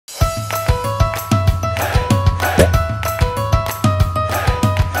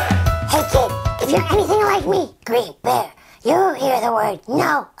If you're anything like me, Green Bear, you hear the word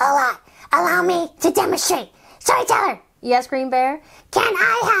no a lot. Allow me to demonstrate. Storyteller. Yes, Green Bear? Can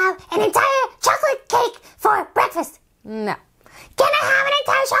I have an entire chocolate cake for breakfast? No. Can I have an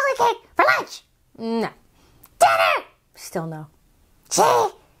entire chocolate cake for lunch? No. Dinner? Still no. See?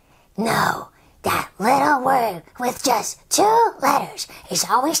 No. That little word with just 2 letters is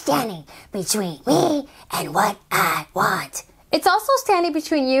always standing between me and what I want. It's also standing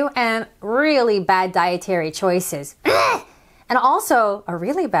between you and really bad dietary choices. And also a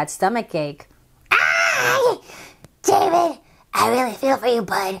really bad stomach ache. David, I really feel for you,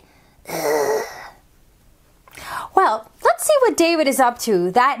 bud. Well, let's see what David is up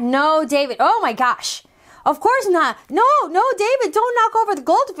to. No, David. Oh my gosh. Of course not. No, David, don't knock over the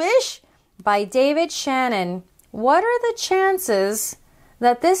goldfish. By David Shannon. What are the chances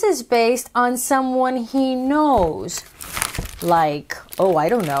that this is based on someone he knows? Like, oh, I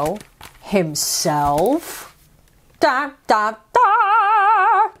don't know, himself? Da, da,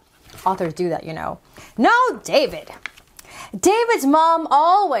 da. Authors do that, you know. No, David. David's mom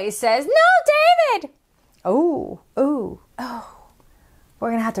always says, no, David. Oh. We're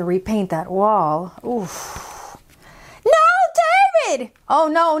going to have to repaint that wall. Oof. No, David. Oh,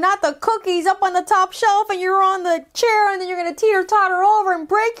 no, not the cookies up on the top shelf and you're on the chair and then you're going to teeter-totter over and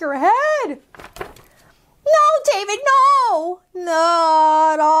break your head. No, David, no.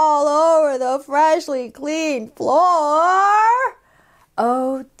 Not all over the freshly cleaned floor.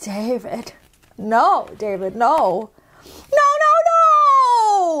 Oh, David. No, David, no. No.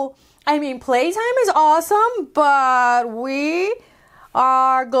 I mean, playtime is awesome, but we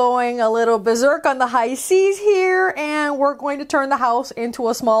are going a little berserk on the high seas here, and we're going to turn the house into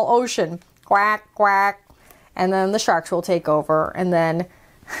a small ocean. Quack, quack. And then the sharks will take over, and then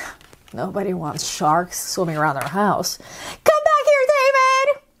nobody wants sharks swimming around their house. Come back here,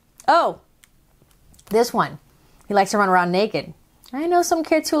 David! Oh, this one. He likes to run around naked. I know some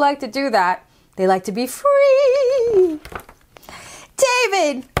kids who like to do that. They like to be free.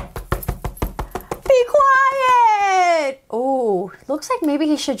 David! Be quiet! Oh, looks like maybe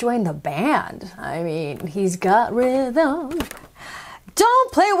he should join the band. I mean, he's got rhythm.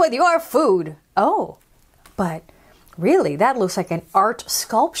 Don't play with your food. Oh, but really, that looks like an art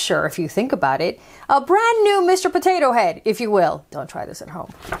sculpture if you think about it. A brand new Mr. Potato Head, if you will. Don't try this at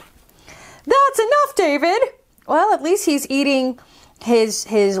home. That's enough, David. Well, at least he's eating his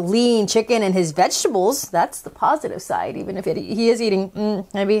lean chicken and his vegetables. That's the positive side, even if he is eating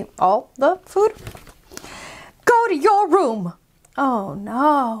maybe all the food. Go to your room. Oh,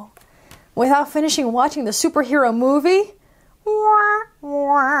 no. Without finishing watching the superhero movie?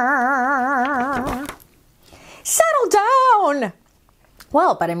 Settle down.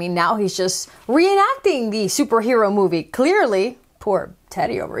 Well, but I mean, now he's just reenacting the superhero movie. Clearly, poor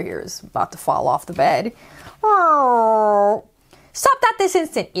Teddy over here is about to fall off the bed. Oh. Stop that this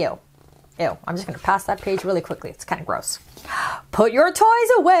instant. Ew. I'm just going to pass that page really quickly. It's kind of gross. Put your toys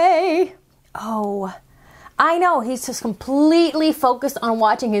away. Oh, I know. He's just completely focused on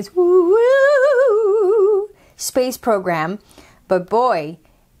watching his space program. But boy,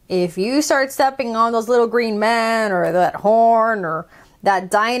 if you start stepping on those little green men or that horn or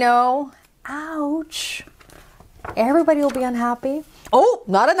that dino, ouch. Everybody will be unhappy. Oh,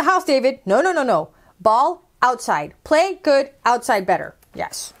 not in the house, David. No. Ball outside. Play good, outside better.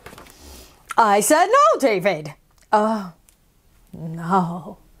 Yes. I said no, David. Oh,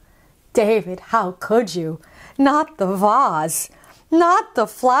 no. David, how could you? Not the vase. Not the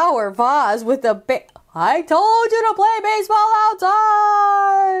flower vase with the I told you to play baseball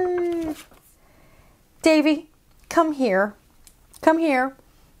outside. Davy, come here. Come here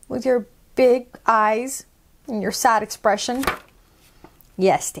with your big eyes and your sad expression.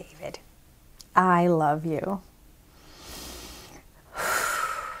 Yes, David. I love you.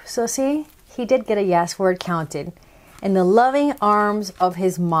 So see, he did get a yes word counted in the loving arms of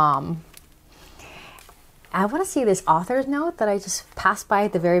his mom. I want to see this author's note that I just passed by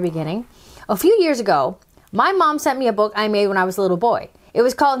at the very beginning. A few years ago, my mom sent me a book I made when I was a little boy. It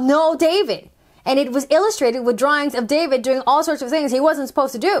was called No, David. And it was illustrated with drawings of David doing all sorts of things he wasn't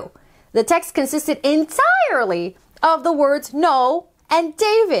supposed to do. The text consisted entirely of the words no and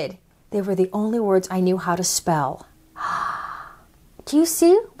David. They were the only words I knew how to spell. Do you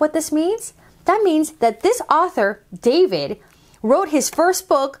see what this means? That means that this author, David, wrote his first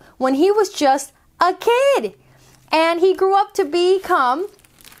book when he was just a kid. And he grew up to become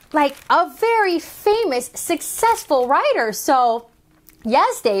like a very famous, successful writer. So,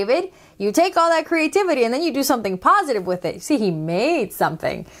 yes, David, you take all that creativity and then you do something positive with it. See, he made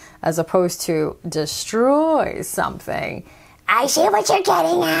something as opposed to destroy something. I see what you're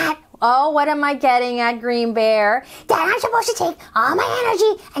getting at. Oh, what am I getting at, Green Bear? That I'm supposed to take all my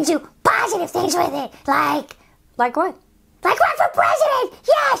energy and do positive things with it. Like what? Like run for president!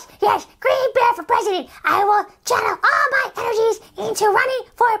 Yes, Green Bear for president. I will channel all my energies into running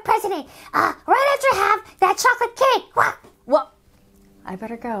for president. Right after I have that chocolate cake. Well, I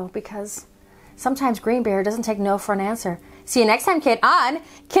better go because sometimes Green Bear doesn't take no for an answer. See you next time, kid, on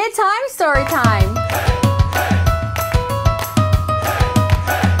KidTime StoryTime.